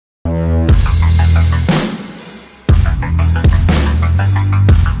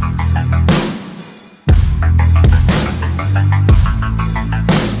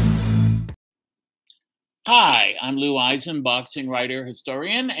I'm Lou Eisen, boxing writer,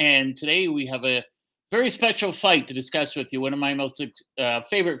 historian, and today we have a very special fight to discuss with you. One of my most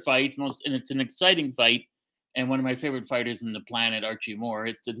favorite fights, and it's an exciting fight, and one of my favorite fighters in the planet, Archie Moore.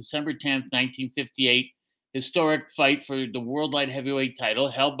 It's the December 10th, 1958 historic fight for the world light heavyweight title,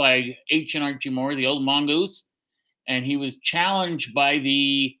 held by H. and Archie Moore, the old mongoose, and he was challenged by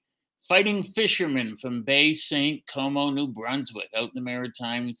the fighting fisherman from Bay St. Como, New Brunswick, out in the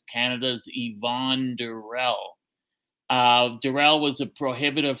Maritimes, Canada's Yvon Durrell. Durrell was a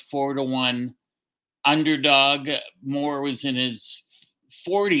prohibitive 4-1 underdog. Moore was in his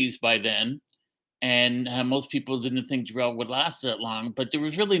 40s by then, and most people didn't think Durrell would last that long. But there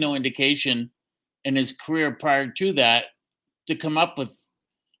was really no indication in his career prior to that to come up with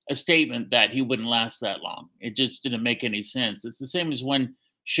a statement that he wouldn't last that long. It just didn't make any sense. It's the same as when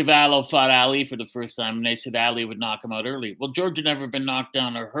Chuvalo fought Ali for the first time, and they said Ali would knock him out early. Well, George had never been knocked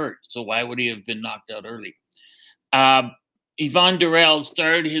down or hurt, so why would he have been knocked out early? Yvon Durrell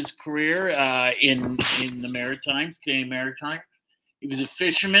started his career in the Maritimes, Canadian Maritimes. He was a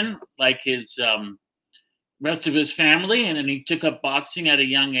fisherman, like his rest of his family, and then he took up boxing at a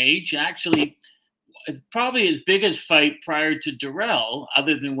young age. Actually, it's probably his biggest fight prior to Durrell,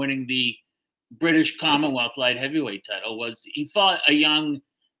 other than winning the British Commonwealth light heavyweight title, was he fought a young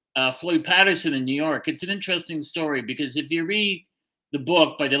Floyd Patterson in New York. It's an interesting story because if you read the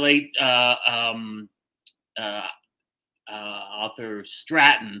book by the late author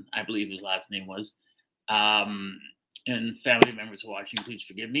Stratton, I believe his last name was, and family members watching, please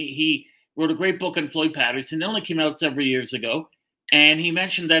forgive me. He wrote a great book on Floyd Patterson. It only came out several years ago. And he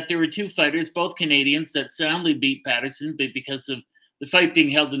mentioned that there were two fighters, both Canadians, that soundly beat Patterson, but because of the fight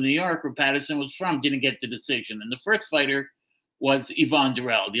being held in New York, where Patterson was from, didn't get the decision. And the first fighter was Yvon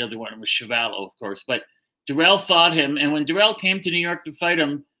Durrell. The other one was Chuvalo, of course. But Durrell fought him. And when Durrell came to New York to fight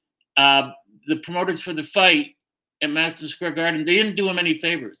him, the promoters for the fight at Madison Square Garden, they didn't do him any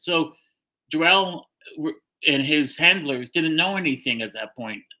favors. So Durrell and his handlers didn't know anything at that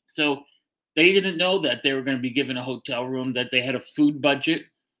point. So they didn't know that they were going to be given a hotel room, that they had a food budget.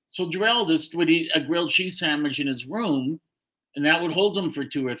 So Durrell just would eat a grilled cheese sandwich in his room, and that would hold him for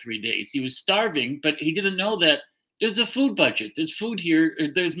 2 or 3 days. He was starving, but he didn't know that there's a food budget. There's food here.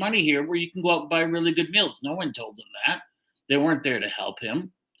 There's money here where you can go out and buy really good meals. No one told him that. They weren't there to help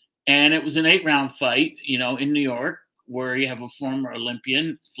him. And it was an 8-round fight, in New York, where you have a former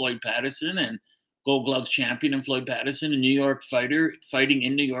Olympian, Floyd Patterson, and Gold Gloves champion and Floyd Patterson, a New York fighter, fighting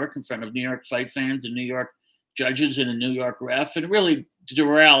in New York in front of New York fight fans and New York judges and a New York ref. And really,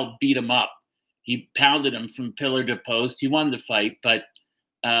 Durrell beat him up. He pounded him from pillar to post. He won the fight, but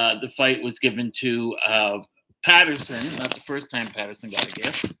the fight was given to Patterson. Not the first time Patterson got a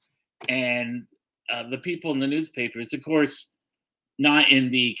gift. And the people in the newspapers, of course, not in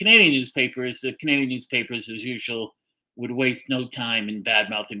the Canadian newspapers. The Canadian newspapers, as usual, would waste no time in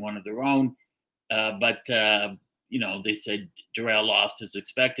bad-mouthing one of their own. But they said Durrell lost as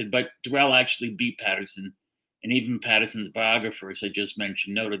expected. But Durrell actually beat Patterson. And even Patterson's biographers I just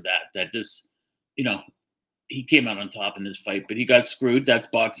mentioned noted that this, he came out on top in this fight, but he got screwed. That's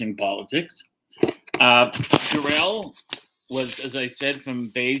boxing politics. Durrell was, as I said, from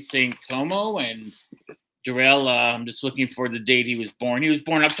Bay St. Como. And Durrell, I'm just looking for the date he was born. He was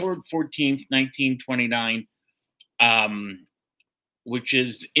born October 14th, 1929. Which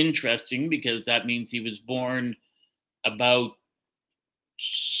is interesting because that means he was born about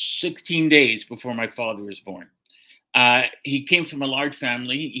 16 days before my father was born. He came from a large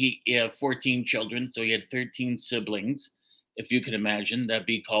family. He had 14 children, so he had 13 siblings. If you can imagine, that'd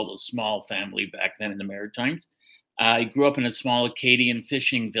be called a small family back then in the Maritimes. He grew up in a small Acadian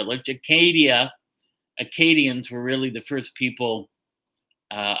fishing village. Acadians were really the first people,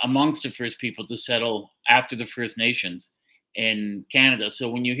 amongst the first people to settle after the First Nations in Canada. So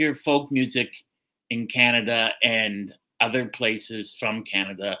when you hear folk music in Canada and other places from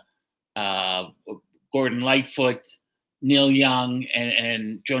Canada, Gordon Lightfoot, Neil Young,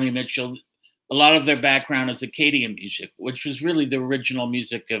 and Joni Mitchell, a lot of their background is Acadian music, which was really the original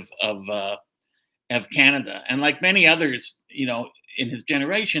music of Canada. And like many others, in his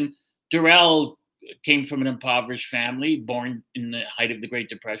generation, Durrell came from an impoverished family, born in the height of the Great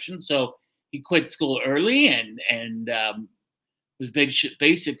Depression. So he quit school early and was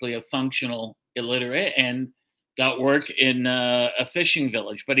basically a functional illiterate and got work in a fishing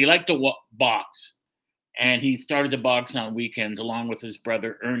village. But he liked to box. And he started to box on weekends along with his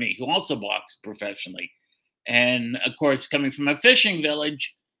brother Ernie, who also boxed professionally. And of course, coming from a fishing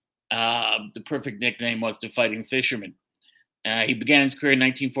village, the perfect nickname was the Fighting Fisherman. He began his career in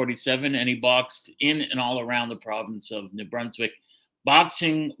 1947, and he boxed in and all around the province of New Brunswick.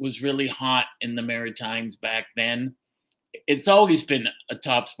 boxing was really hot in the Maritimes back then. It's always been a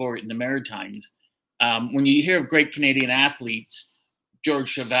top sport in the Maritimes. When you hear of great Canadian athletes,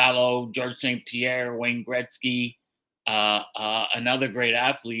 George Chuvalo, George St. Pierre, Wayne Gretzky, and other great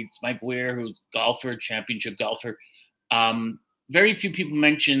athletes, Mike Weir, who's golfer, championship golfer. Very few people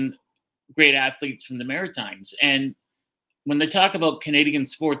mention great athletes from the Maritimes. And when they talk about Canadian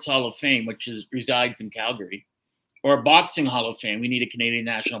Sports Hall of Fame, which resides in Calgary, or Boxing Hall of Fame, we need a Canadian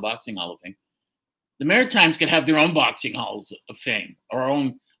National Boxing Hall of Fame. The Maritimes could have their own boxing halls of fame, or our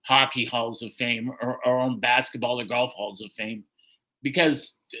own hockey halls of fame, or our own basketball or golf halls of fame,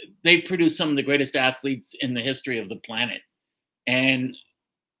 because they've produced some of the greatest athletes in the history of the planet. And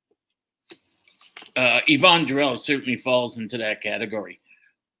Yvon Durell certainly falls into that category.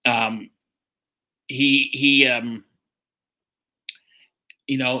 He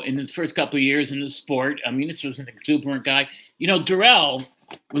in his first couple of years in the sport, this was an exuberant guy. Durell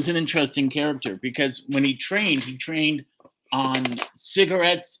was an interesting character because when he trained on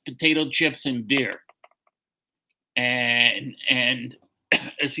cigarettes, potato chips, and beer. And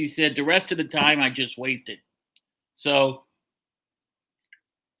as he said, the rest of the time I just wasted. So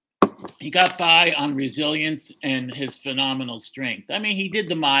he got by on resilience and his phenomenal strength. He did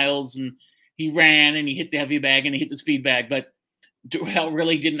the miles and he ran and he hit the heavy bag and he hit the speed bag, but Durell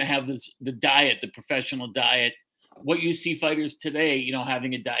really didn't have the diet, the professional diet. What you see fighters today,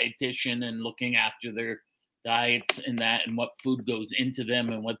 having a dietitian and looking after their diets and what food goes into them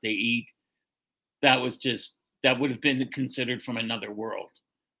and what they eat, that would have been considered from another world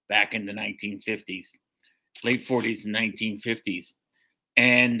back in the 1950s, late 40s and 1950s.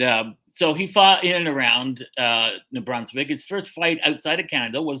 And so he fought in and around New Brunswick. His first fight outside of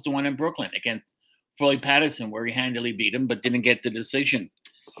Canada was the one in Brooklyn against Floyd Patterson, where he handily beat him, but didn't get the decision.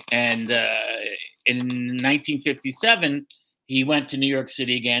 And in 1957, he went to New York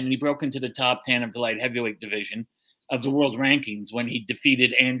City again, and he broke into the top 10 of the light heavyweight division of the world rankings when he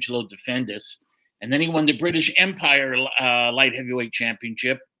defeated Angelo Defendis. And then he won the British Empire light heavyweight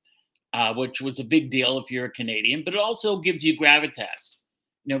championship, which was a big deal if you're a Canadian, but it also gives you gravitas.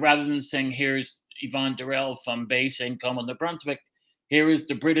 Rather than saying, here's Yvon Durell from Bay St. Como, New Brunswick, here is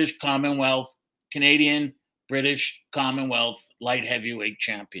the British Commonwealth, Canadian, British Commonwealth light heavyweight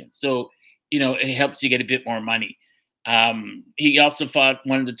champion. So, it helps you get a bit more money. He also fought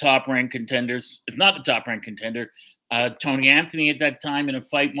one of the top-ranked contenders, if not the top-ranked contender, Tony Anthony at that time in a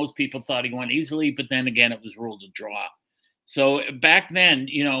fight. Most people thought he won easily, but then again, it was ruled a draw. So back then,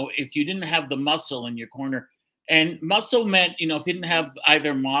 if you didn't have the muscle in your corner, and muscle meant, if you didn't have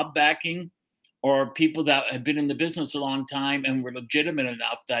either mob backing or people that had been in the business a long time and were legitimate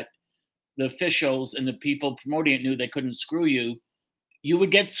enough that the officials and the people promoting it knew they couldn't screw you, you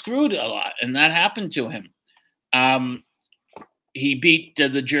would get screwed a lot. And that happened to him. He beat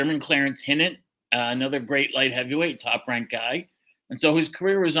the German Clarence Hinnant, another great light heavyweight, top-ranked guy. And so his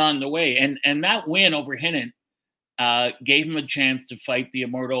career was on the way. And that win over Hinnant gave him a chance to fight the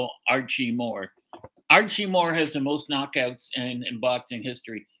immortal Archie Moore. Archie Moore has the most knockouts in boxing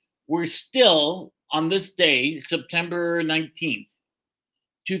history. We're still, on this day, September 19th,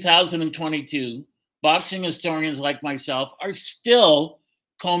 2022, boxing historians like myself are still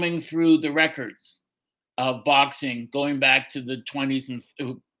combing through the records of boxing going back to the 20s and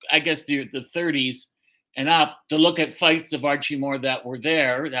I guess the 30s and up to look at fights of Archie Moore that were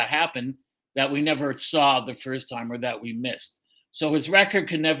there, that happened, that we never saw the first time or that we missed. So his record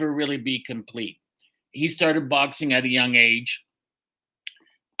can never really be complete. He started boxing at a young age.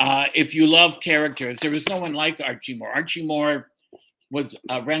 If you love characters, there was no one like Archie Moore. Archie Moore was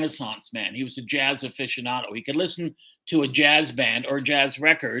a Renaissance man. He was a jazz aficionado. He could listen to a jazz band or a jazz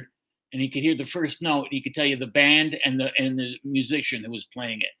record, and he could hear the first note. He could tell you the band and the musician who was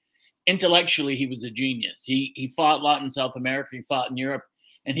playing it. Intellectually, he was a genius. He fought a lot in South America. He fought in Europe,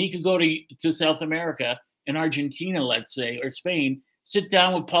 and he could go to South America, in Argentina, let's say, or Spain, sit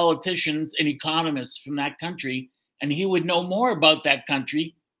down with politicians and economists from that country, and he would know more about that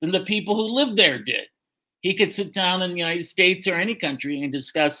country than the people who lived there did. He could sit down in the United States or any country and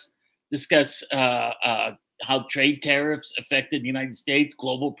discuss how trade tariffs affected the United States,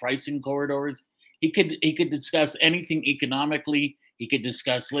 global pricing corridors. He could discuss anything economically. He could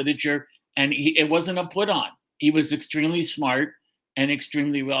discuss literature, and it wasn't a put on. He was extremely smart and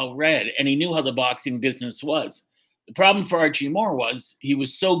extremely well read, and he knew how the boxing business was. The problem for Archie Moore was he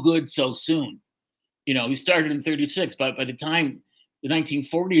was so good so soon. He started in 36, but by the time the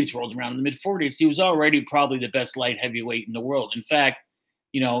 1940s rolled around, in the mid-40s, he was already probably the best light heavyweight in the world. In fact,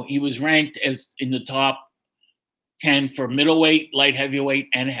 he was ranked as in the top 10 for middleweight, light heavyweight,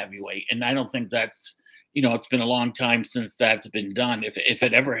 and heavyweight. And I don't think that's it's been a long time since that's been done, if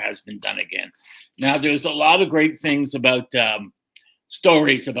it ever has been done again. Now, there's a lot of great things about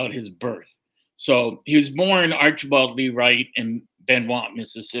stories about his birth. So he was born Archibald Lee Wright in Benoit,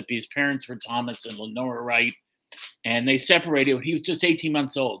 Mississippi. His parents were Thomas and Lenora Wright, and they separated when he was just 18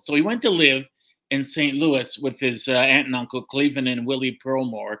 months old. So he went to live in St. Louis with his aunt and uncle, Cleveland and Willie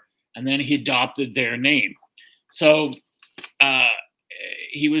Pearlmore, and then he adopted their name. So uh,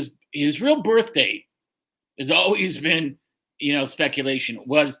 his real birth date has always been, speculation,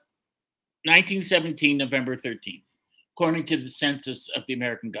 was 1917, November 13th, according to the census of the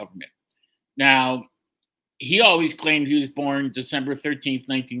American government. Now, he always claimed he was born December 13th,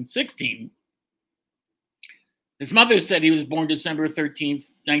 1916. His mother said he was born December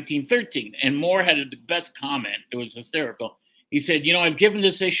 13th, 1913. And Moore had the best comment. It was hysterical. He said, I've given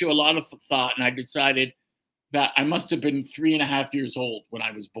this issue a lot of thought, and I decided that I must have been 3.5 years old when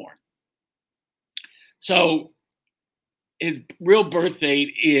I was born. So his real birth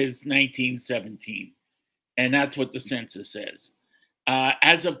date is 1917. And that's what the census says.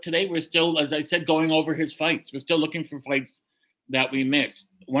 As of today, we're still, as I said, going over his fights. We're still looking for fights that we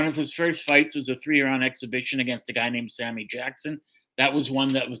missed. One of his first fights was a 3-round exhibition against a guy named Sammy Jackson. That was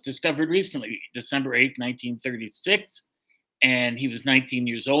one that was discovered recently, December 8th, 1936. And he was 19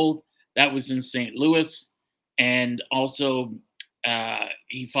 years old. That was in St. Louis. And also,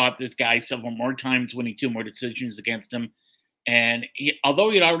 he fought this guy several more times, winning 2 more decisions against him. And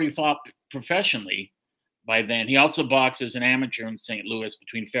although he'd already fought professionally by then, he also boxed as an amateur in St. Louis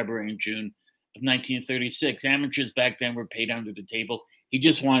between February and June of 1936. Amateurs back then were paid under the table. He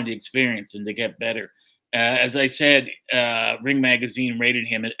just wanted the experience and to get better. As I said, Ring Magazine rated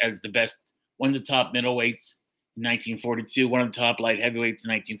him as the best, one of the top middleweights in 1942, one of the top light heavyweights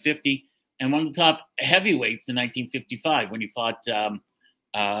in 1950, and one of the top heavyweights in 1955 when he fought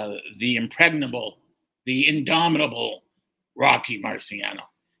the impregnable, the indomitable Rocky Marciano.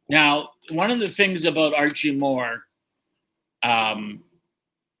 Now, one of the things about Archie Moore,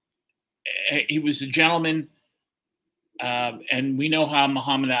 he was a gentleman, and we know how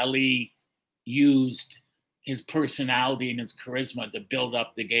Muhammad Ali used his personality and his charisma to build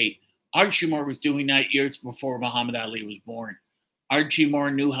up the gate. Archie Moore was doing that years before Muhammad Ali was born. Archie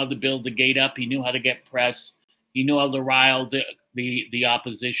Moore knew how to build the gate up. He knew how to get press. He knew how to rile the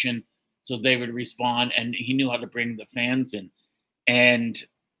opposition so they would respond, and he knew how to bring the fans in. And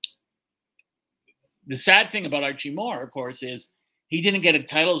the sad thing about Archie Moore, of course, is he didn't get a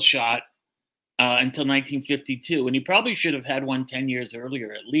title shot until 1952, and he probably should have had one 10 years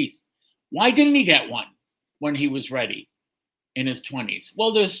earlier at least. Why didn't he get one when he was ready in his 20s?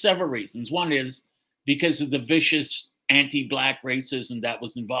 Well, there's several reasons. One is because of the vicious anti-black racism that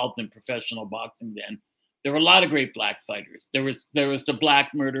was involved in professional boxing then. There were a lot of great black fighters. There was the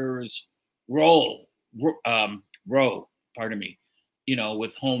Black Murderers Row, with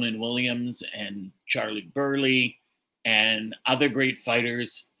Holman Williams and Charlie Burley and other great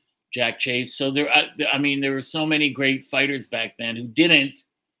fighters, Jack Chase. So there were so many great fighters back then who didn't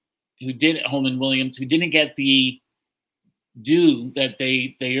Holman Williams, who didn't get the due that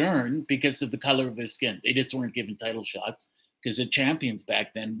they earned because of the color of their skin. They just weren't given title shots because the champions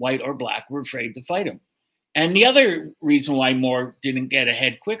back then, white or black, were afraid to fight them. And the other reason why Moore didn't get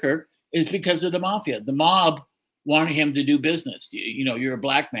ahead quicker is because of the mafia. The mob wanted him to do business. You're a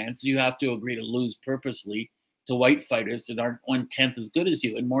black man, so you have to agree to lose purposely to white fighters that aren't 1/10 as good as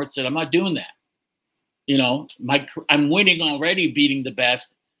you. And Moore said, I'm not doing that. I'm winning already, beating the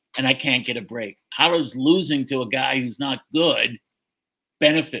best, and I can't get a break. How does losing to a guy who's not good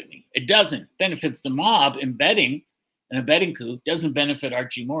benefit me? It doesn't. It benefits the mob in betting, and a betting coup doesn't benefit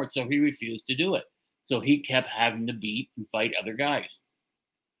Archie Moore, so he refused to do it. So he kept having to beat and fight other guys.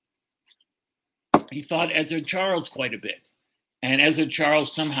 He fought Ezzard Charles quite a bit, and Ezzard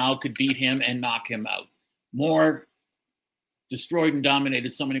Charles somehow could beat him and knock him out. Moore destroyed and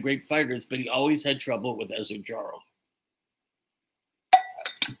dominated so many great fighters, but he always had trouble with Ezzard Charles.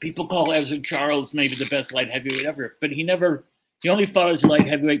 People call Ezzard Charles maybe the best light heavyweight ever, but he only fought as a light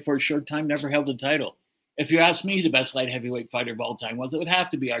heavyweight for a short time, never held the title. If you ask me the best light heavyweight fighter of all time was, it would have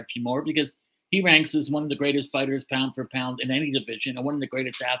to be Archie Moore, because he ranks as one of the greatest fighters pound for pound in any division and one of the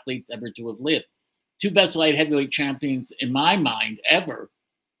greatest athletes ever to have lived. 2 best light heavyweight champions in my mind ever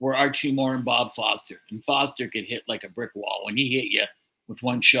were Archie Moore and Bob Foster. And Foster could hit like a brick wall. When he hit you with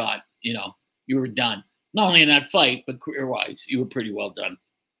one shot, you were done. Not only in that fight, but career-wise, you were pretty well done.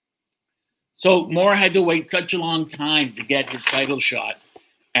 So Moore had to wait such a long time to get his title shot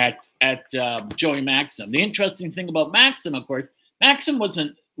at Joey Maxim. The interesting thing about Maxim, of course, Maxim was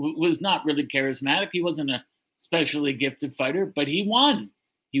not really charismatic. He wasn't a specially gifted fighter, but he won.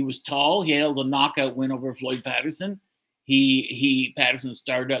 He was tall. He held a knockout win over Floyd Patterson. Patterson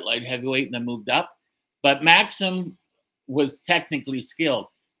started at light heavyweight and then moved up. But Maxim was technically skilled,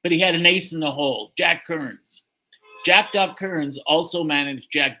 but he had an ace in the hole, Jack Kearns. Jack Duck Kearns also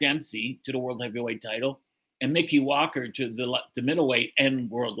managed Jack Dempsey to the world heavyweight title and Mickey Walker to the middleweight and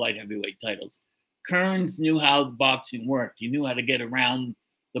world light heavyweight titles. Kearns knew how boxing worked. He knew how to get around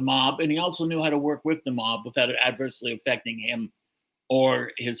the mob, and he also knew how to work with the mob without it adversely affecting him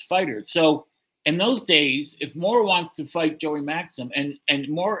or his fighter. So in those days, if Moore wants to fight Joey Maxim, and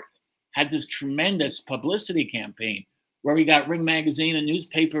Moore had this tremendous publicity campaign where he got Ring Magazine and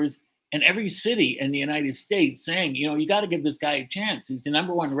newspapers in every city in the United States saying, you got to give this guy a chance. He's the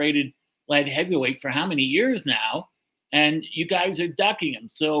number one rated light heavyweight for how many years now, and you guys are ducking him.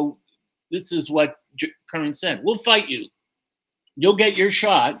 So this is what Kearns said. We'll fight you. You'll get your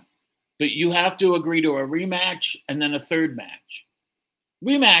shot, but you have to agree to a rematch and then a third match.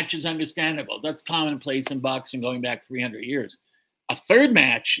 Rematch is understandable. That's commonplace in boxing going back 300 years. A third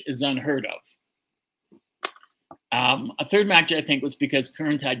match is unheard of. A third match, I think, was because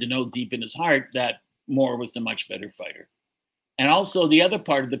Kearns had to know deep in his heart that Moore was the much better fighter. And also the other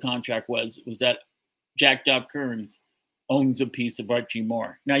part of the contract was that Jack Duck Kearns owns a piece of Archie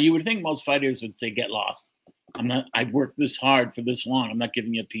Moore. Now, you would think most fighters would say, get lost. I've worked this hard for this long. I'm not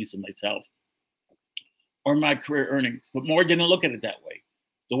giving you a piece of myself or my career earnings. But Moore didn't look at it that way.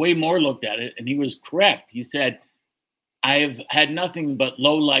 The way Moore looked at it, and he was correct, he said, I have had nothing but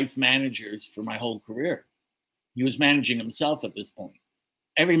low-life managers for my whole career. He was managing himself at this point.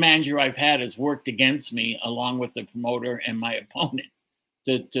 Every manager I've had has worked against me along with the promoter and my opponent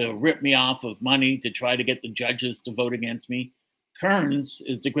to rip me off of money, to try to get the judges to vote against me. Kearns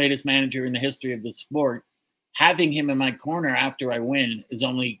is the greatest manager in the history of the sport. Having him in my corner after I win is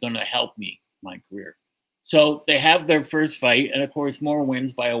only going to help me, my career. So they have their first fight, and of course, Moore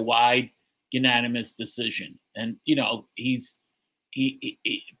wins by a wide, unanimous decision. And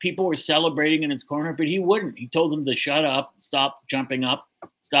people were celebrating in his corner, but he wouldn't. He told them to shut up, stop jumping up,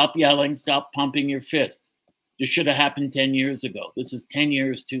 stop yelling, stop pumping your fist. This should have happened 10 years ago. This is 10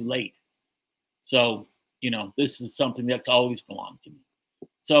 years too late. So, this is something that's always belonged to me.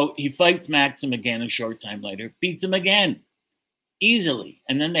 So he fights Maxim again a short time later, beats him again, easily.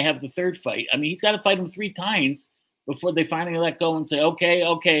 And then they have the third fight. I mean, he's got to fight him 3 times before they finally let go and say,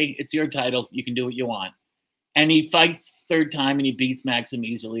 okay, it's your title. You can do what you want. And he fights third time and he beats Maxim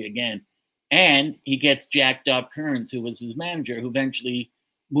easily again. And he gets Jack Duck Kearns, who was his manager, who eventually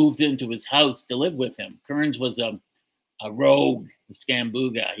moved into his house to live with him. Kearns was a rogue, a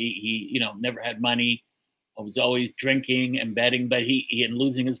scambuga. He never had money. Was always drinking and betting, but he and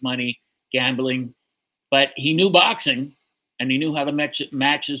losing his money, gambling. But he knew boxing, and he knew how to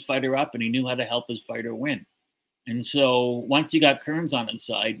match his fighter up, and he knew how to help his fighter win. And so once he got Kearns on his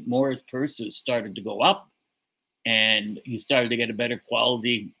side, Moore's purses started to go up, and he started to get a better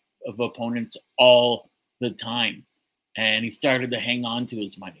quality of opponents all the time. And he started to hang on to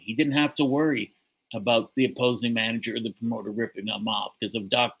his money. He didn't have to worry about the opposing manager or the promoter ripping him off because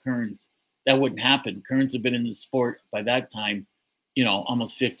of Doc Kearns. That wouldn't happen. Kearns had been in the sport by that time,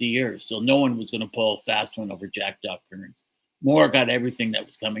 almost 50 years. So no one was going to pull a fast one over Jack Duck Kearns. Moore got everything that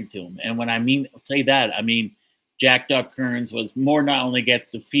was coming to him. And when I mean Jack Duck Kearns was Moore not only gets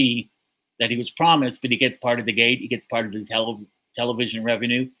the fee that he was promised, but he gets part of the gate. He gets part of the television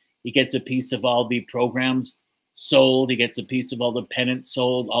revenue. He gets a piece of all the programs sold. He gets a piece of all the pennants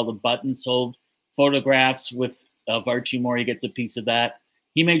sold, all the buttons sold, photographs of Archie Moore. He gets a piece of that.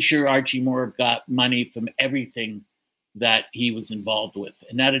 He made sure Archie Moore got money from everything that he was involved with.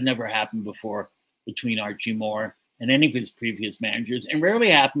 And that had never happened before between Archie Moore and any of his previous managers, and rarely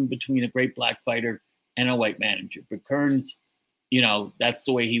happened between a great black fighter and a white manager. But Kearns, that's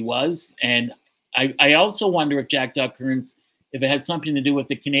the way he was. And I also wonder if Jack Duck Kearns, if it had something to do with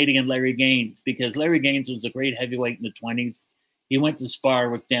the Canadian Larry Gaines, because Larry Gaines was a great heavyweight in the 20s. He went to spar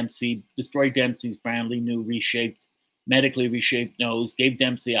with Dempsey, destroyed Dempsey's brand new medically reshaped nose, gave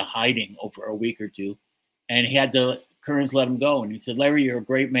Dempsey a hiding over a week or two, and he had Kearns let him go. And he said, Larry, you're a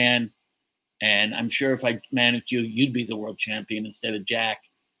great man, and I'm sure if I managed you, you'd be the world champion instead of Jack.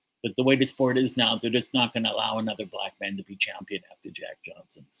 But the way the sport is now, they're just not going to allow another black man to be champion after Jack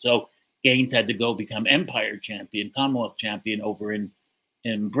Johnson. So Gaines had to go become Empire champion, Commonwealth champion over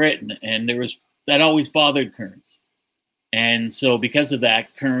in Britain. And that always bothered Kearns. And so because of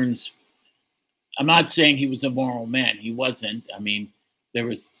that, Kearns, I'm not saying he was a moral man. He wasn't. I mean, there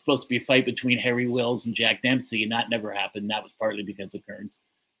was supposed to be a fight between Harry Wills and Jack Dempsey, and that never happened. That was partly because of Kearns.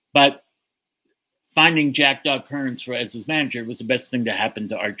 But finding Jack Duck Kearns as his manager was the best thing to happen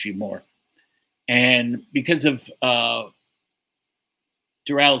to Archie Moore. And because of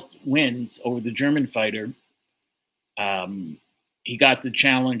Durrell wins over the German fighter, he got to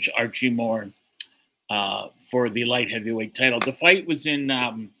challenge Archie Moore for the light heavyweight title. The fight was in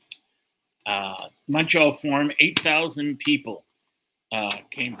Montreal Forum. 8,000 people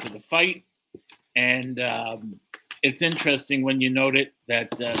came to the fight. And it's interesting when you note it that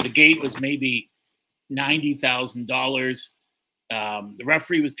the gate was maybe $90,000. The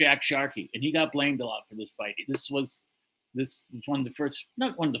referee was Jack Sharkey, and he got blamed a lot for this fight. This was one of the first,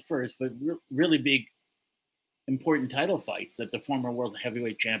 not one of the first, but really big, important title fights that the former world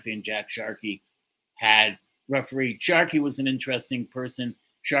heavyweight champion Jack Sharkey had refereed. Sharkey was an interesting person.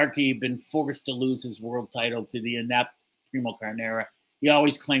 Sharkey had been forced to lose his world title to the inept Primo Carnera. He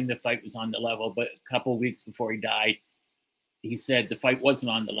always claimed the fight was on the level, but a couple of weeks before he died, he said the fight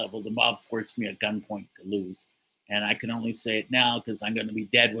wasn't on the level. The mob forced me at gunpoint to lose. And I can only say it now because I'm going to be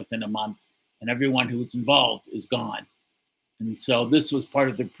dead within a month, and everyone who was involved is gone. And so this was part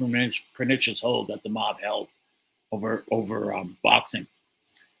of the pernicious hold that the mob held over boxing.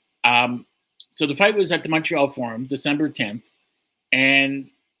 So the fight was at the Montreal Forum, December 10th, and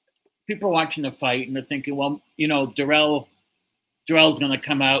people are watching the fight and they're thinking, well, you know, Durrell's going to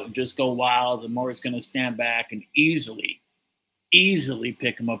come out and just go wild, and Moore's going to stand back and easily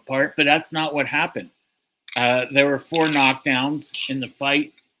pick him apart. But that's not what happened. There were 4 knockdowns in the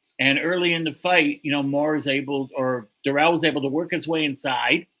fight, and early in the fight, you know, Durrell was able to work his way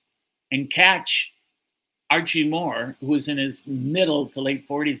inside and catch Archie Moore, who was in his middle to late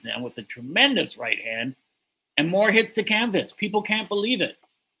 40s now, with a tremendous right hand, and Moore hits the canvas. People can't believe it.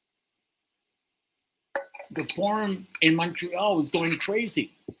 The Forum in Montreal was going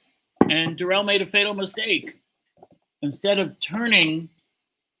crazy, and Durrell made a fatal mistake. Instead of turning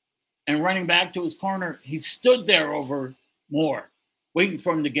and running back to his corner, he stood there over Moore, waiting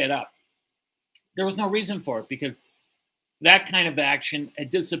for him to get up. There was no reason for it because that kind of action had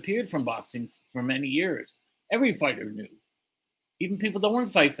disappeared from boxing for many years. Every fighter knew. Even people that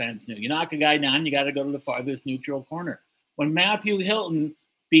weren't fight fans knew. You knock a guy down, you got to go to the farthest neutral corner. When Matthew Hilton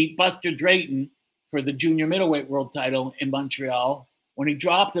beat Buster Drayton for the junior middleweight world title in Montreal, when he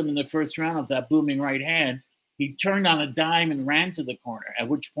dropped him in the first round of that booming right hand, he turned on a dime and ran to the corner, at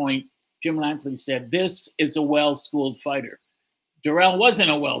which point Jim Lampley said, "This is a well-schooled fighter." Durrell wasn't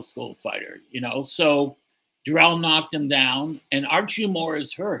a well-schooled fighter, you know, so Durrell knocked him down, and Archie Moore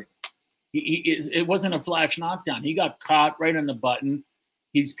is hurt. It wasn't a flash knockdown. He got caught right on the button.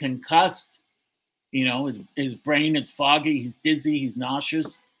 He's concussed. You know, his brain is foggy. He's dizzy. He's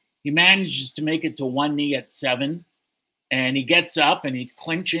nauseous. He manages to make it to one knee at 7, and he gets up, and he's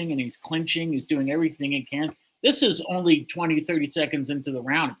clinching, and he's clinching. He's doing everything he can. This is only 20, 30 seconds into the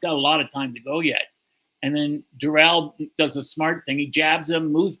round. It's got a lot of time to go yet. And then Durrell does a smart thing. He jabs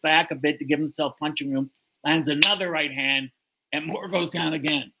him, moves back a bit to give himself punching room, lands another right hand, and Moore goes down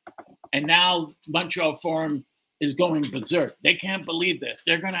again. And now Montreal Forum is going berserk. They can't believe this.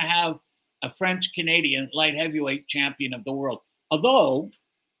 They're going to have a French-Canadian light heavyweight champion of the world. Although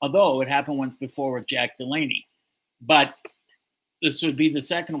it happened once before with Jack Delaney. But this would be the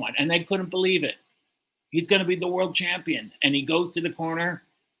second one. And they couldn't believe it. He's going to be the world champion. And he goes to the corner,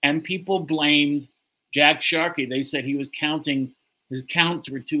 and people blamed Jack Sharkey. They said he was counting. His counts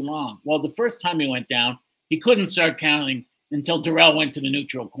were too long. Well, the first time he went down, he couldn't start counting until Durrell went to the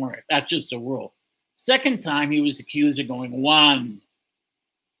neutral corner. That's just a rule. Second time, he was accused of going 1,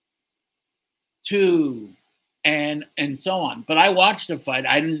 2, and so on. But I watched the fight.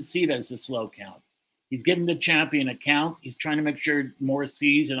 I didn't see it as a slow count. He's giving the champion a count. He's trying to make sure Moore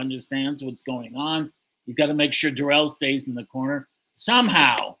sees and understands what's going on. He's got to make sure Durrell stays in the corner.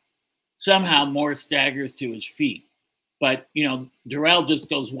 Somehow Moore staggers to his feet. But, you know, Durrell just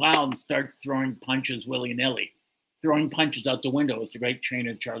goes wild and starts throwing punches willy-nilly. Throwing punches out the window, as the great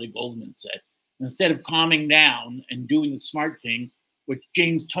trainer Charlie Goldman said. Instead of calming down and doing the smart thing, which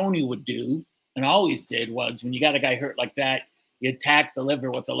James Toney would do and always did, was when you got a guy hurt like that, you attack the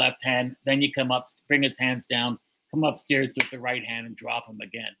liver with the left hand, then you come up, bring his hands down, come upstairs with the right hand and drop him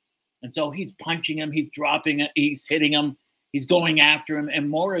again. And so he's punching him, he's dropping it, he's hitting him, he's going after him, and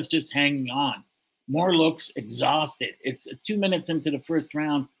Moore is just hanging on. Moore looks exhausted. It's 2 minutes into the first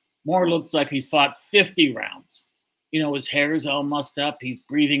round. Moore looks like he's fought 50 rounds. You know, his hair is all mussed up. He's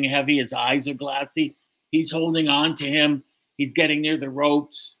breathing heavy. His eyes are glassy. He's holding on to him. He's getting near the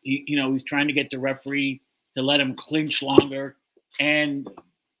ropes. He's trying to get the referee to let him clinch longer. And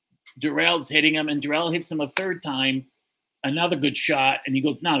Durrell's hitting him, and Durrell hits him a third time, another good shot, and he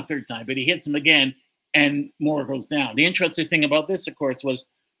goes, not a third time, but he hits him again, and Moore goes down. The interesting thing about this, of course, was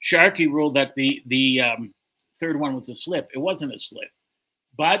Sharkey ruled that the third one was a slip. It wasn't a slip.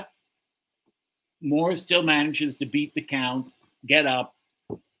 But Moore still manages to beat the count, get up,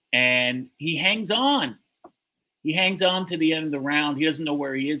 and he hangs on. He hangs on to the end of the round. He doesn't know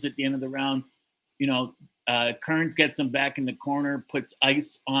where he is at the end of the round. Kearns gets him back in the corner, puts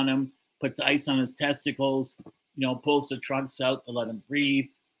ice on him, puts ice on his testicles, pulls the trunks out to let him breathe.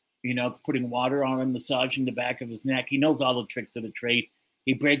 It's putting water on him, massaging the back of his neck. He knows all the tricks of the trade.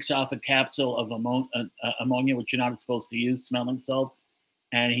 He breaks off a capsule of ammonia, which you're not supposed to use, smelling salts.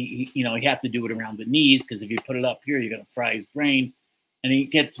 And he have to do it around the knees, because if you put it up here, you're going to fry his brain. And he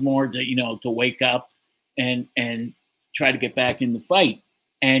gets more to wake up and try to get back in the fight.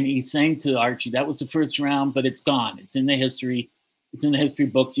 And he's saying to Archie, that was the first round, but it's gone. It's in the history. It's in the history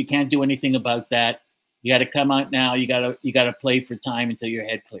books. You can't do anything about that. You got to come out now. You got to play for time until your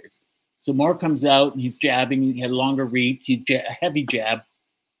head clears. So Moore comes out and he's jabbing. He had a longer reach, a heavy jab.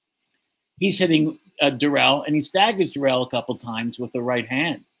 He's hitting Dirrell, and he staggers Dirrell a couple times with the right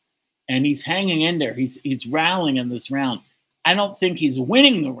hand. And he's hanging in there. He's rallying in this round. I don't think he's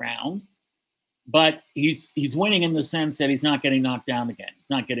winning the round, but he's winning in the sense that he's not getting knocked down again. He's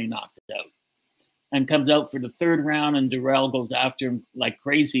not getting knocked out. And comes out for the third round, and Dirrell goes after him like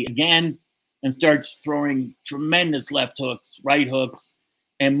crazy again and starts throwing tremendous left hooks, right hooks,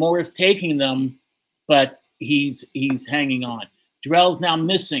 and Moore is taking them, but he's hanging on. Dirrell's now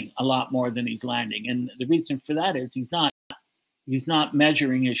missing a lot more than he's landing, and the reason for that is he's not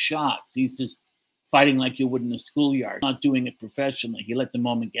measuring his shots. He's just fighting like you would in a schoolyard, not doing it professionally. He let the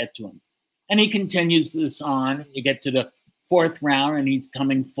moment get to him. And he continues this on. You get to the fourth round, and he's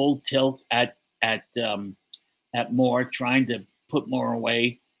coming full tilt at Moore, trying to put Moore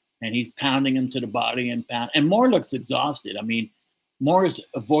away, and he's pounding him to the body and pound. And Moore looks exhausted. I mean, Moore is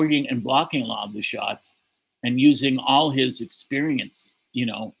avoiding and blocking a lot of the shots and using all his experience,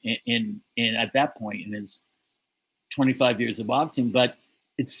 in at that point in his 25 years of boxing. But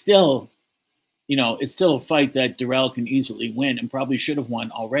it's still a fight that Dirrell can easily win, and probably should have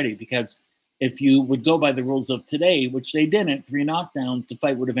won already, because if you would go by the rules of today, which they didn't, 3 knockdowns, the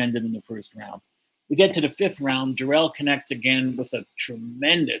fight would have ended in the first round. We get to the fifth round. Dirrell connects again with a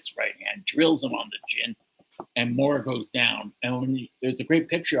tremendous right hand, drills him on the chin, and Moore goes down. And there's a great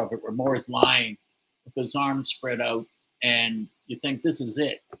picture of it where Moore is lying with his arms spread out, and you think this is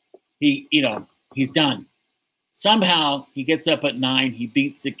it. He's done. Somehow he gets up at 9. He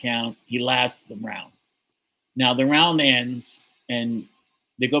beats the count. He lasts the round. Now the round ends, and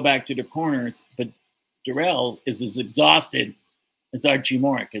they go back to the corners, but Dirrell is as exhausted as Archie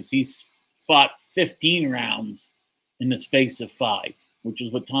Moore, because he's fought 15 rounds in the space of 5, which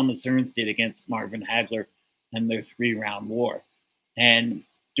is what Thomas Hearns did against Marvin Hagler and their 3-round war. And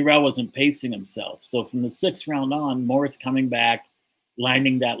Dirrell wasn't pacing himself. So from the 6th round on, Moore's coming back,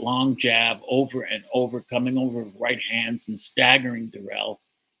 landing that long jab over and over, coming over with right hands and staggering Dirrell.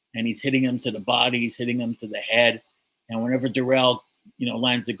 And he's hitting him to the body, he's hitting him to the head. And whenever Dirrell,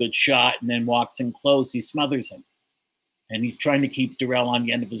 lands a good shot and then walks in close, he smothers him. And he's trying to keep Dirrell on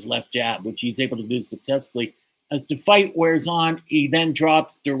the end of his left jab, which he's able to do successfully. As the fight wears on, he then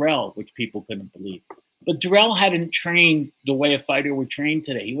drops Dirrell, which people couldn't believe. But Dirrell hadn't trained the way a fighter would train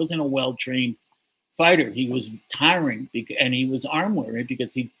today. He wasn't a well-trained fighter. He was tiring, and he was arm weary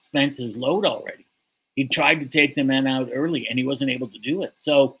because he'd spent his load already. He tried to take the men out early, and he wasn't able to do it.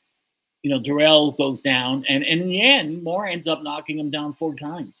 So, Dirrell goes down, and in the end, Moore ends up knocking him down 4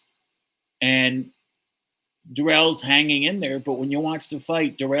 times. And Dirrell's hanging in there, but when you watch the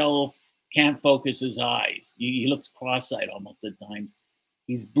fight, Dirrell can't focus his eyes. He looks cross-eyed almost at times.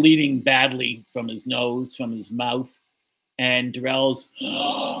 He's bleeding badly from his nose, from his mouth, and Dirrell's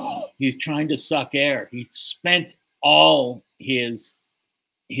he's trying to suck air. He spent all his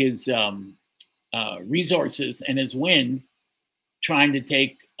resources and his wind trying to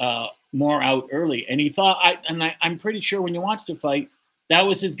take Moore out early. And he thought, I'm pretty sure when you watch the fight, that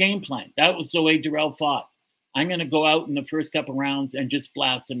was his game plan. That was the way Dirrell fought. I'm going to go out in the first couple rounds and just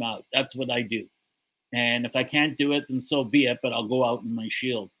blast him out. That's what I do. And if I can't do it, then so be it, but I'll go out in my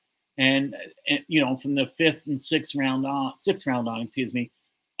shield. And from the 5th and 6th round on,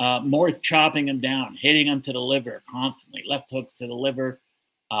 Moore's chopping him down, hitting him to the liver constantly. Left hooks to the liver,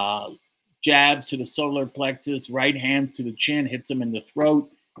 jabs to the solar plexus, right hands to the chin, hits him in the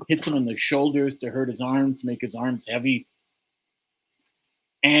throat, hits him in the shoulders to hurt his arms, make his arms heavy.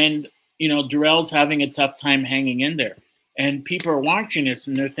 And, Dirrell's having a tough time hanging in there. And people are watching this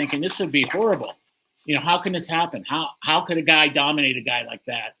and they're thinking, this would be horrible. How can this happen? How could a guy dominate a guy like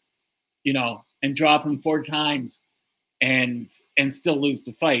that, and drop him 4 times and still lose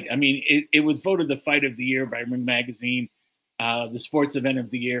the fight? I mean, it was voted the fight of the year by Ring Magazine, the sports event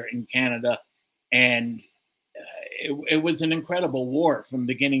of the year in Canada. And it was an incredible war from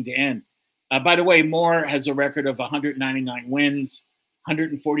beginning to end. By the way, Moore has a record of 199 wins,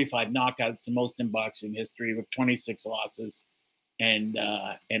 145 knockouts, the most in boxing history, with 26 losses and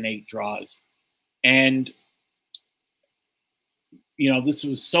 8 draws. And this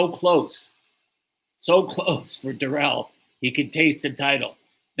was so close for Dirrell. He could taste the title.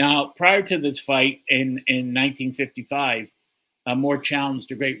 Now, prior to this fight in 1955, Moore challenged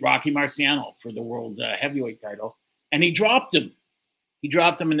the great Rocky Marciano for the world heavyweight title, and he dropped him. He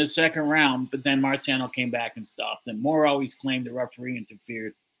dropped him in the second round, but then Marciano came back and stopped him. Moore always claimed the referee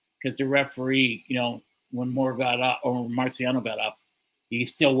interfered because the referee, when Moore got up or Marciano got up, he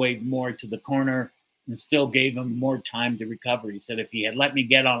still waved Moore to the corner and still gave him more time to recover. He said, if he had let me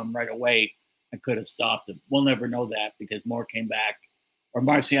get on him right away, I could have stopped him. We'll never know that because Moore came back, or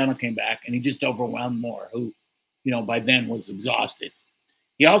Marciano came back, and he just overwhelmed Moore, who, by then was exhausted.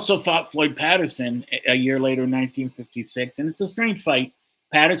 He also fought Floyd Patterson a year later in 1956, and it's a strange fight.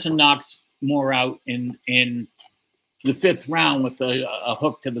 Patterson knocks Moore out in the 5th round with a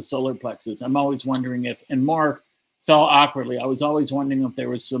hook to the solar plexus. I'm always wondering and Moore fell awkwardly. I was always wondering if there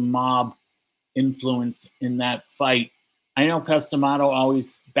was some mob influence in that fight. I know Customato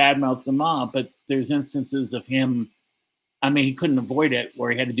always badmouthed the mob, but there's instances of him, he couldn't avoid it, where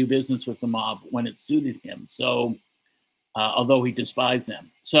he had to do business with the mob when it suited him. So, although he despised them.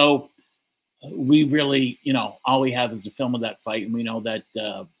 So we really, all we have is the film of that fight, and we know that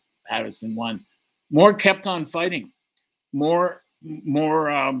Patterson won. Moore kept on fighting. Moore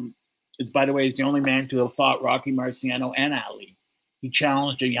is, by the way, is the only man to have fought Rocky Marciano and Ali. He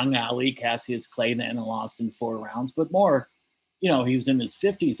challenged a young Ali, Cassius Clay, then and lost in 4 rounds. But Moore, he was in his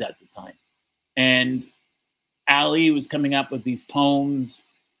 50s at the time. And Ali was coming up with these poems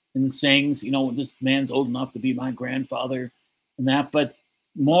and sayings, this man's old enough to be my grandfather and that. But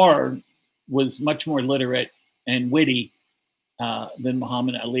Moore was much more literate and witty than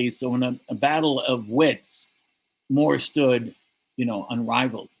Muhammad Ali. So in a battle of wits, Moore stood,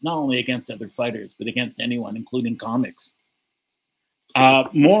 unrivaled, not only against other fighters, but against anyone, including comics.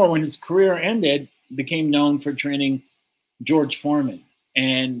 Moore, when his career ended, became known for training George Foreman.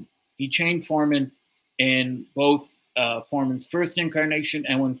 And he trained Foreman in both Foreman's first incarnation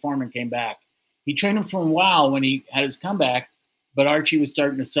and when Foreman came back. He trained him for a while when he had his comeback, but Archie was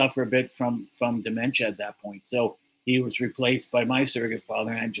starting to suffer a bit from dementia at that point. So he was replaced by my surrogate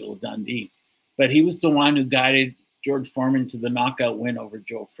father, Angelo Dundee. But he was the one who guided George Foreman to the knockout win over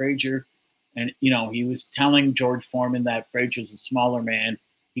Joe Frazier. And, he was telling George Foreman that Frazier's a smaller man.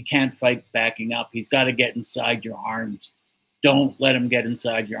 He can't fight backing up. He's got to get inside your arms. Don't let him get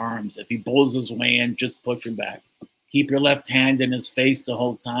inside your arms. If he bulls his way in, just push him back. Keep your left hand in his face the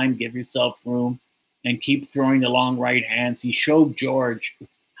whole time. Give yourself room and keep throwing the long right hands. He showed George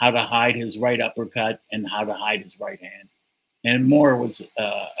how to hide his right uppercut and how to hide his right hand. And Moore was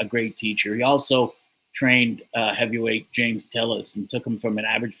a great teacher. He also trained heavyweight James Tillis and took him from an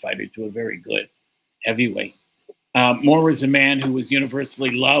average fighter to a very good heavyweight. Moore was a man who was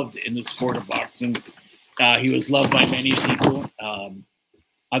universally loved in the sport of boxing. He was loved by many people.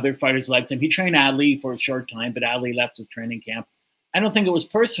 Other fighters liked him. He trained Ali for a short time, but Ali left his training camp. I don't think it was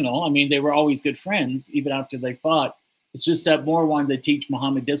personal. They were always good friends, even after they fought. It's just that Moore wanted to teach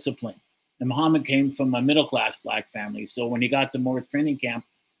Muhammad discipline. And Muhammad came from a middle-class black family. So when he got to Moore's training camp,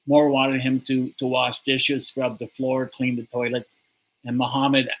 Moore wanted him to wash dishes, scrub the floor, clean the toilets. And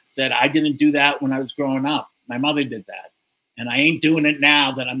Muhammad said, I didn't do that when I was growing up. My mother did that. And I ain't doing it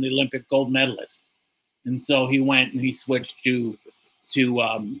now that I'm the Olympic gold medalist. And so he went and he switched to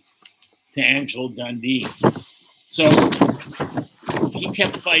Angelo Dundee. So he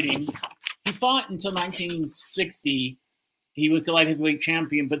kept fighting. He fought until 1960. He was the light heavyweight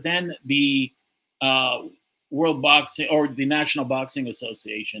champion, but then the World Boxing or the National Boxing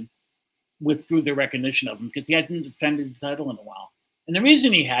Association withdrew their recognition of him because he hadn't defended the title in a while. And the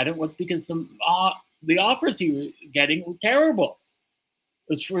reason he hadn't was because the offers he was getting were terrible.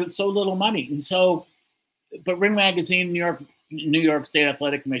 It was for so little money. And so, but Ring Magazine, New York State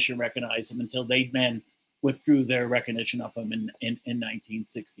Athletic Commission recognized him until they then withdrew their recognition of him in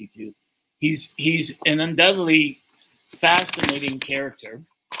 1962. He's an undoubtedly fascinating character,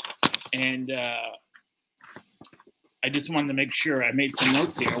 and I just wanted to make sure I made some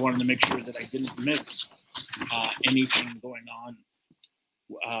notes here. I wanted to make sure that I didn't miss anything going on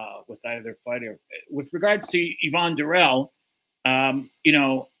with either fighter. With regards to Yvon Dirrell, in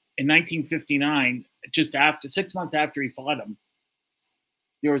 1959, just 6 months after he fought him,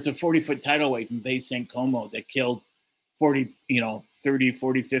 there was a 40-foot tidal wave in Bay St. Como that killed 30,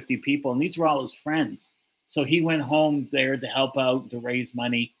 40, 50 people. And these were all his friends. So he went home there to help out, to raise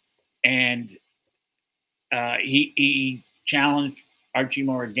money. And he challenged Archie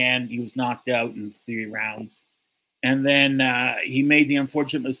Moore again. He was knocked out in 3 rounds. And then he made the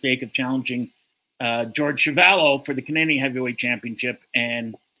unfortunate mistake of challenging George Chuvalo for the Canadian Heavyweight Championship,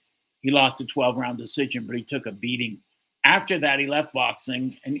 and he lost a 12-round decision, but he took a beating. After that, he left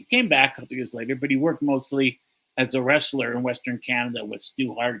boxing, and he came back a couple years later, but he worked mostly as a wrestler in Western Canada with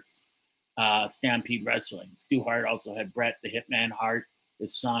Stu Hart's Stampede Wrestling. Stu Hart also had Bret the Hitman Hart,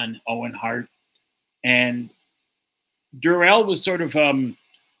 his son, Owen Hart. And Dirrell was sort of an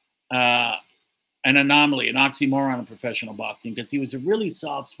anomaly, an oxymoron in professional boxing, because he was a really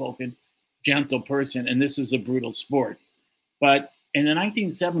soft-spoken, gentle person, and this is a brutal sport. But in the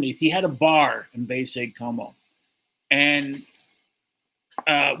 1970s, he had a bar in Bay St. Como. And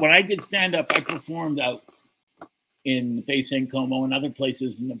when I did stand-up, I performed out in Bay St. Como and other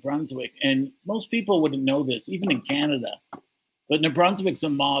places in New Brunswick. And most people wouldn't know this, even in Canada. But New Brunswick's a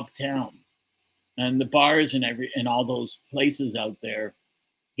mob town. And the bars and all those places out there,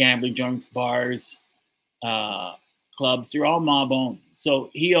 gambling joints, bars, clubs, they're all mob owned. So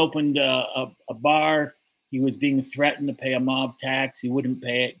he opened a bar. He was being threatened to pay a mob tax. He wouldn't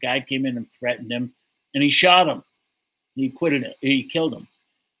pay it. Guy came in and threatened him, and he shot him. He acquitted him. He killed him.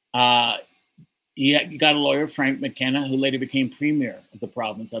 He got a lawyer, Frank McKenna, who later became premier of the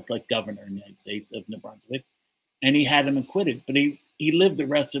province. That's like governor in the United States of New Brunswick. And he had him acquitted. But he lived the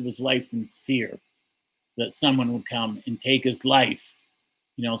rest of his life in fear that someone would come and take his life,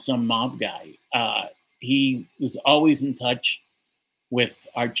 some mob guy. He was always in touch with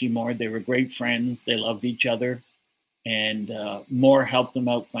Archie Moore. They were great friends. They loved each other. And Moore helped them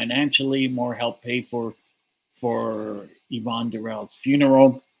out financially. Moore helped pay for Yvonne Dirrell's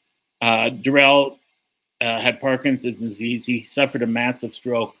funeral. Dirrell had Parkinson's disease. He suffered a massive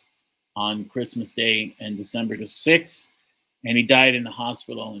stroke on Christmas Day and December the 6th, and he died in the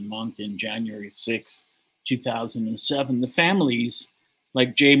hospital in Moncton, January 6, 2007. The families,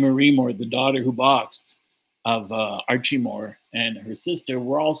 like Jay Marie Moore, the daughter who boxed, of Archie Moore and her sister,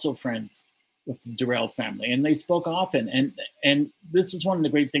 were also friends with the Dirrell family, and they spoke often. And this is one of the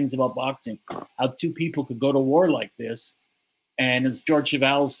great things about boxing, how two people could go to war like this. And as George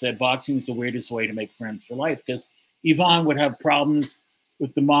Chuvalo said, boxing is the weirdest way to make friends for life, because Yvonne would have problems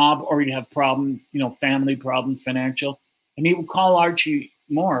with the mob, or he'd have problems, family problems, financial. And he would call Archie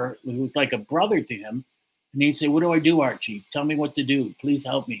Moore, who was like a brother to him, and he'd say, "What do I do, Archie? Tell me what to do. Please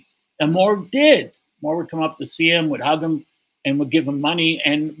help me." And Moore did. Moore would come up to see him, would hug him, and would give him money,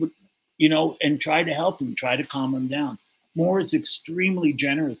 and would, and try to help him, try to calm him down. Moore is extremely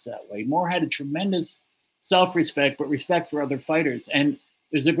generous that way. Moore had a tremendous self-respect, but respect for other fighters. And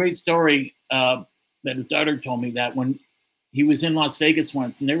there's a great story that his daughter told me, that when he was in Las Vegas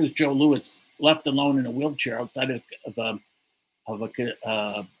once, and there was Joe Louis left alone in a wheelchair outside of a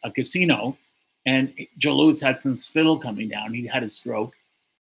casino, and Joe Louis had some spittle coming down. He had a stroke.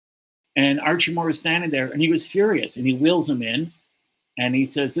 And Archie Moore was standing there, and he was furious, and he wheels him in, and he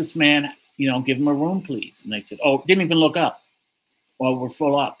says, "This man, give him a room, please." And they said, "Oh," didn't even look up. "Well, we're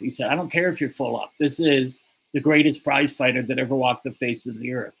full up." He said, "I don't care if you're full up. This is the greatest prize fighter that ever walked the face of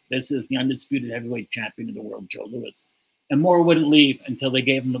the earth. This is the undisputed heavyweight champion of the world, Joe Louis." And Moore wouldn't leave until they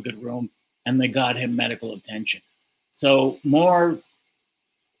gave him a good room and they got him medical attention. So Moore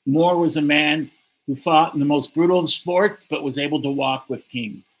was a man who fought in the most brutal of sports, but was able to walk with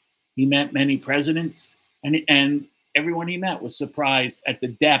kings. He met many presidents, and everyone he met was surprised at the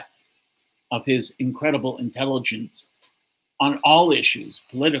depth of his incredible intelligence on all issues: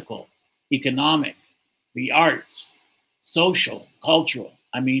 political, economic, the arts, social, cultural.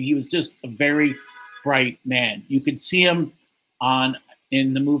 I mean, he was just a very bright man. You could see him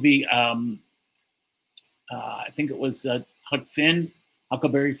in the movie, I think it was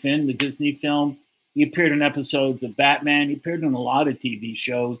Huckleberry Finn, the Disney film. He appeared in episodes of Batman. He appeared in a lot of TV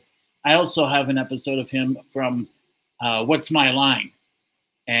shows. I also have an episode of him from What's My Line?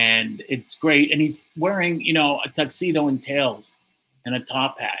 And it's great. And he's wearing, a tuxedo and tails and a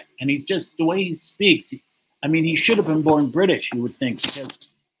top hat. And he's just, the way he speaks, he should have been born British, you would think, because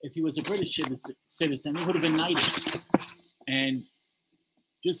if he was a British citizen, he would have been knighted. And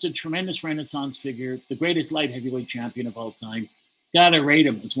just a tremendous Renaissance figure, the greatest light heavyweight champion of all time. Gotta rate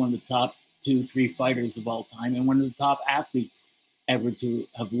him as one of the top 2-3 fighters of all time, and one of the top athletes ever to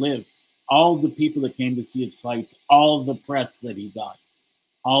have lived. All the people that came to see his fights, all the press that he got,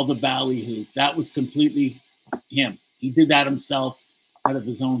 all the ballyhoo, that was completely him. He did that himself out of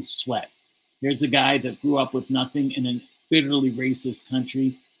his own sweat. There's a guy that grew up with nothing in a bitterly racist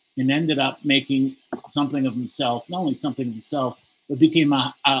country and ended up making something of himself, not only something of himself, but became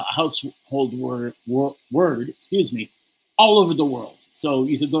a household word, all over the world. So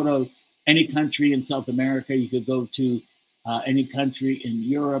you could go to any country in South America, you could go to any country in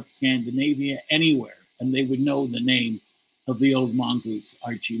Europe, Scandinavia, anywhere. and they would know the name of the old mongoose.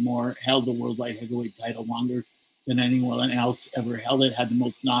 Archie Moore held the world light heavyweight title longer than anyone else ever held it, had the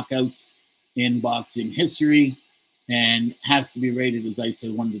most knockouts in boxing history, and has to be rated, as I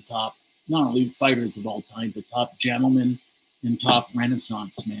said, one of the top, not only fighters of all time, but top gentlemen and top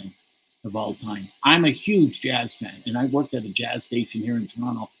Renaissance man of all time. I'm a huge jazz fan, and I worked at a jazz station here in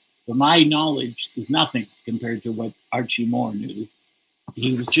Toronto, but my knowledge is nothing compared to what Archie Moore knew.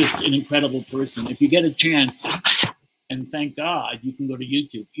 He was just an incredible person. If you get a chance, and thank God, you can go to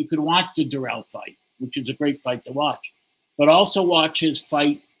YouTube. You could watch the Durrell fight, which is a great fight to watch, but also watch his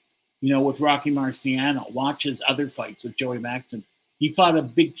fight, with Rocky Marciano. Watch his other fights with Joey Maxson. He fought a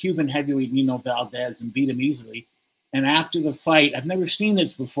big Cuban heavyweight, Nino Valdez, and beat him easily. And after the fight, I've never seen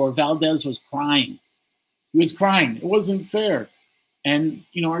this before, Valdez was crying. He was crying. It wasn't fair. And,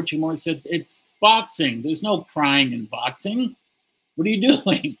 Archie Moore said, it's boxing. There's no crying in boxing. What are you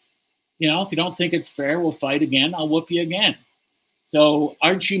doing? If you don't think it's fair, we'll fight again. I'll whoop you again. So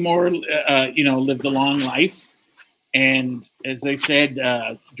Archie Moore, lived a long life. And as I said,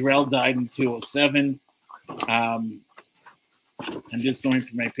 Durrell died in 2007. I'm just going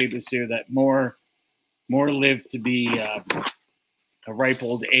through my papers here that Moore lived to be a ripe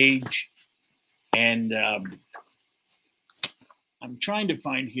old age. And I'm trying to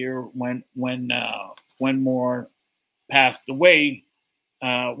find here when Moore passed away.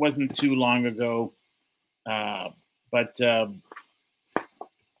 Wasn't too long ago. But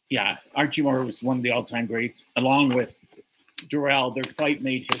Archie Moore was one of the all-time greats, along with Durrell. Their fight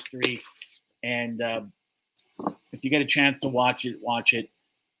made history. And if you get a chance to watch it, watch it.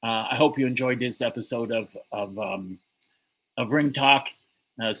 I hope you enjoyed this episode of Ring Talk.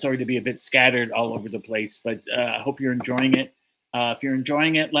 Sorry to be a bit scattered all over the place, but I hope you're enjoying it. If you're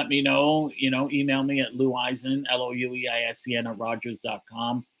enjoying it, let me know. Email me at loueisen, LOUEISEN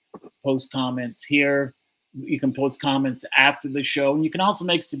 @rogers.com. Post comments here. You can post comments after the show, and you can also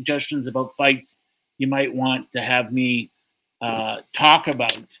make suggestions about fights you might want to have me talk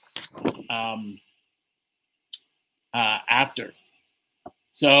about after.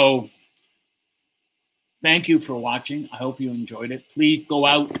 So thank you for watching. I hope you enjoyed it. Please go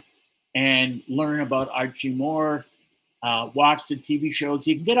out and learn about Archie Moore. Watch the TV shows.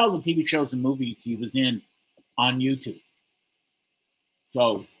 You can get all the TV shows and movies he was in on YouTube.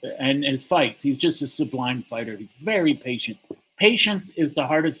 So, and his fights, he's just a sublime fighter. He's very patient. Patience is the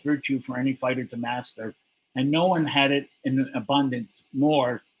hardest virtue for any fighter to master, and no one had it in abundance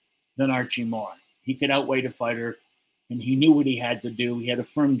more than Archie Moore. He could outweigh a fighter, and he knew what he had to do. He had a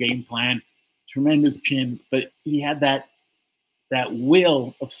firm game plan, tremendous chin, but he had that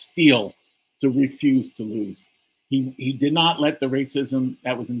will of steel to refuse to lose. He did not let the racism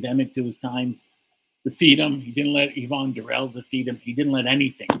that was endemic to his times defeat him. He didn't let Yvonne Durrell defeat him. He didn't let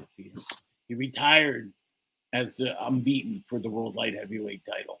anything defeat him. He retired as the unbeaten for the world light heavyweight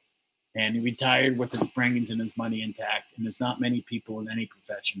title. And he retired with his brains and his money intact. And there's not many people in any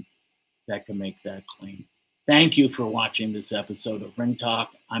profession that can make that claim. Thank you for watching this episode of Ring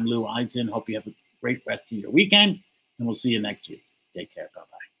Talk. I'm Lou Eisen. Hope you have a great rest of your weekend. And we'll see you next week. Take care.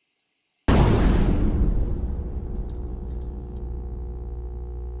 Bye-bye.